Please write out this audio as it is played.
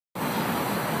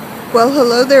Well,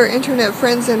 hello there, internet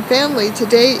friends and family.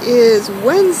 Today is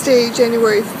Wednesday,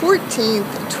 January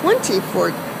 14th,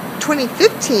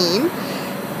 2015,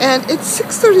 and it's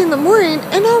 6:30 in the morning,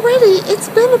 and already it's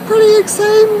been a pretty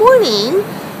exciting morning.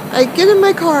 I get in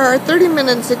my car 30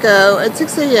 minutes ago at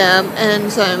 6 a.m., and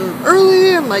so I'm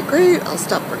early. I'm like, great, I'll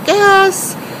stop for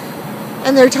gas.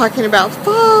 And they're talking about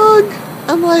fog.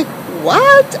 I'm like,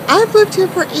 what? I've lived here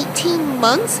for 18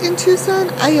 months in Tucson.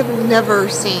 I have never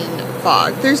seen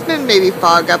fog. There's been maybe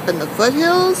fog up in the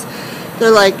foothills. They're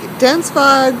like, dense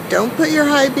fog, don't put your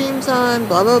high beams on,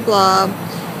 blah, blah, blah.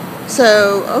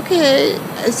 So, okay,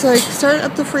 so I start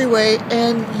up the freeway,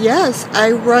 and yes,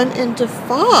 I run into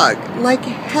fog, like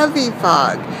heavy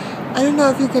fog. I don't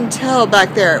know if you can tell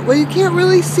back there. Well, you can't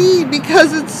really see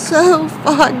because it's so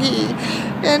foggy,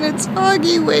 and it's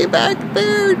foggy way back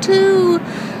there too.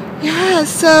 Yeah,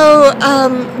 so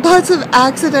lots of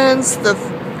accidents. The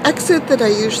exit that I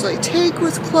usually take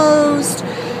was closed,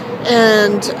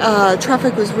 and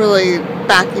traffic was really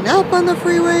backing up on the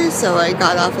freeway, so I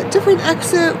got off a different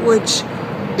exit, which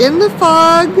in the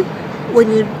fog, when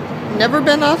you've never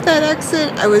been off that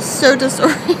exit, I was so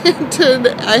disoriented.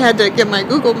 I had to get my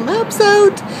Google Maps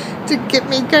out to get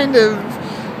me kind of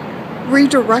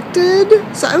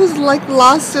redirected, so I was like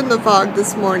lost in the fog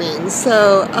this morning.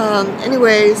 So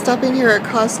anyway, stopping here at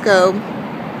Costco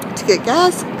to get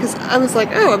gas, because I was like,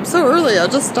 oh, I'm so early, I'll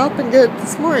just stop and get it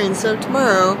this morning, so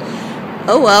tomorrow,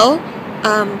 oh well.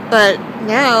 But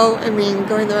now, I mean,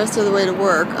 going the rest of the way to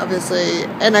work, obviously,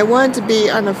 and I wanted to be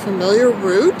on a familiar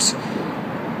route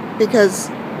because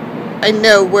I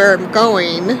know where I'm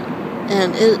going,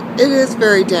 and it is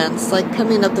very dense. Like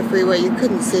coming up the freeway, you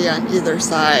couldn't see on either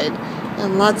side,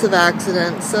 and lots of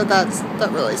accidents, so that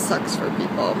really sucks for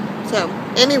people. So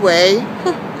anyway,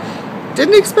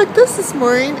 didn't expect this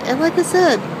morning, and like I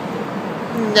said,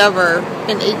 never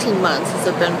in 18 months has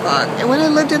there been fog. And when I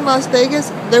lived in Las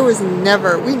Vegas,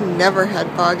 we never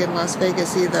had fog in Las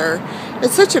Vegas either.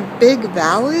 It's such a big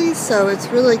valley, so it's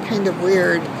really kind of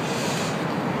weird.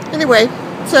 Anyway,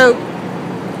 so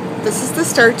this is the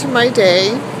start to my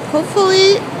day.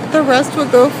 Hopefully the rest will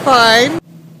go fine.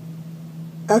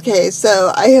 Okay,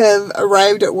 so I have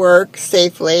arrived at work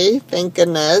safely, thank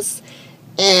goodness.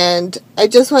 And I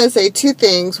just want to say two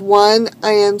things. One,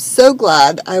 I am so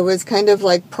glad I was kind of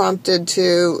like prompted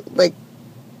to like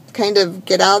kind of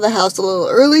get out of the house a little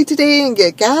early today and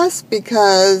get gas,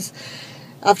 because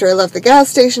after I left the gas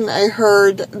station, I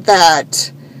heard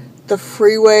that the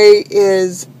freeway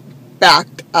is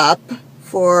backed up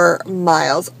for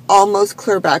miles, almost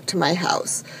clear back to my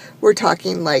house. We're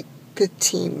talking like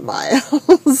 15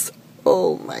 miles.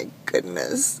 Oh my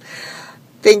goodness.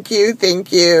 Thank you,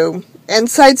 thank you. And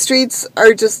side streets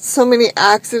are just so many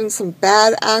accidents, some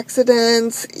bad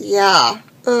accidents. Yeah.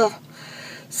 Ugh.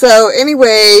 So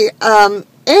anyway,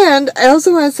 and I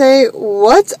also want to say,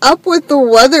 what's up with the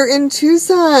weather in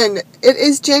Tucson? It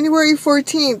is January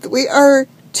 14th. We are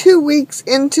 2 weeks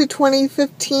into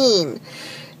 2015.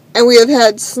 And we have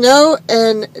had snow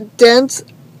and dense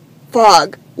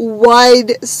fog.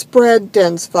 Widespread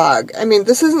dense fog. I mean,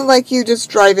 this isn't like you just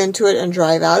drive into it and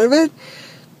drive out of it.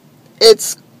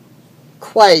 It's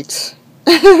quite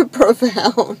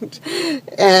profound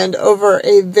and over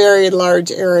a very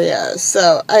large area.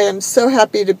 So I am so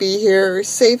happy to be here,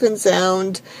 safe and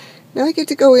sound. Now I get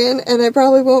to go in, and I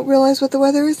probably won't realize what the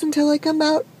weather is until I come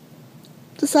out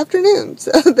this afternoon.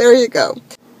 So there you go.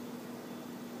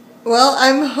 Well,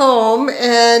 I'm home,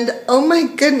 and oh my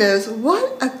goodness,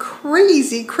 what a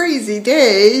crazy, crazy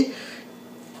day.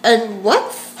 And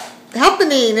what's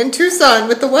happening in Tucson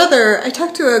with the weather? I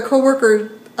talked to a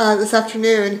coworker this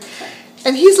afternoon,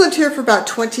 and he's lived here for about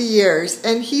 20 years,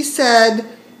 and he said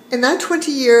in that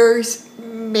 20 years,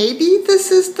 maybe this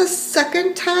is the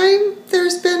second time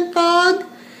there's been fog,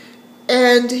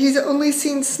 and he's only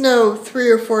seen snow 3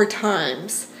 or 4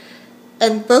 times.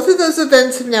 And both of those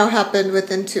events have now happened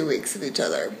within 2 weeks of each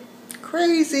other.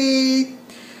 Crazy.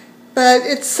 But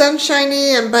it's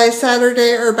sunshiny, and by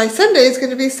Saturday, or by Sunday, it's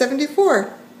going to be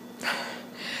 74.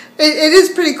 It is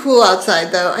pretty cool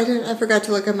outside, though. I forgot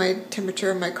to look at my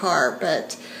temperature in my car,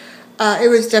 but it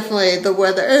was definitely the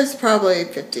weather. It was probably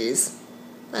 50s,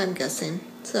 I'm guessing.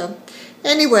 So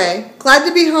anyway, glad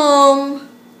to be home.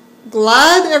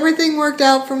 Glad everything worked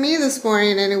out for me this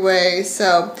morning anyway.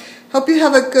 So hope you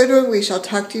have a good one. We shall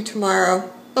talk to you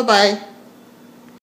tomorrow. Bye-bye.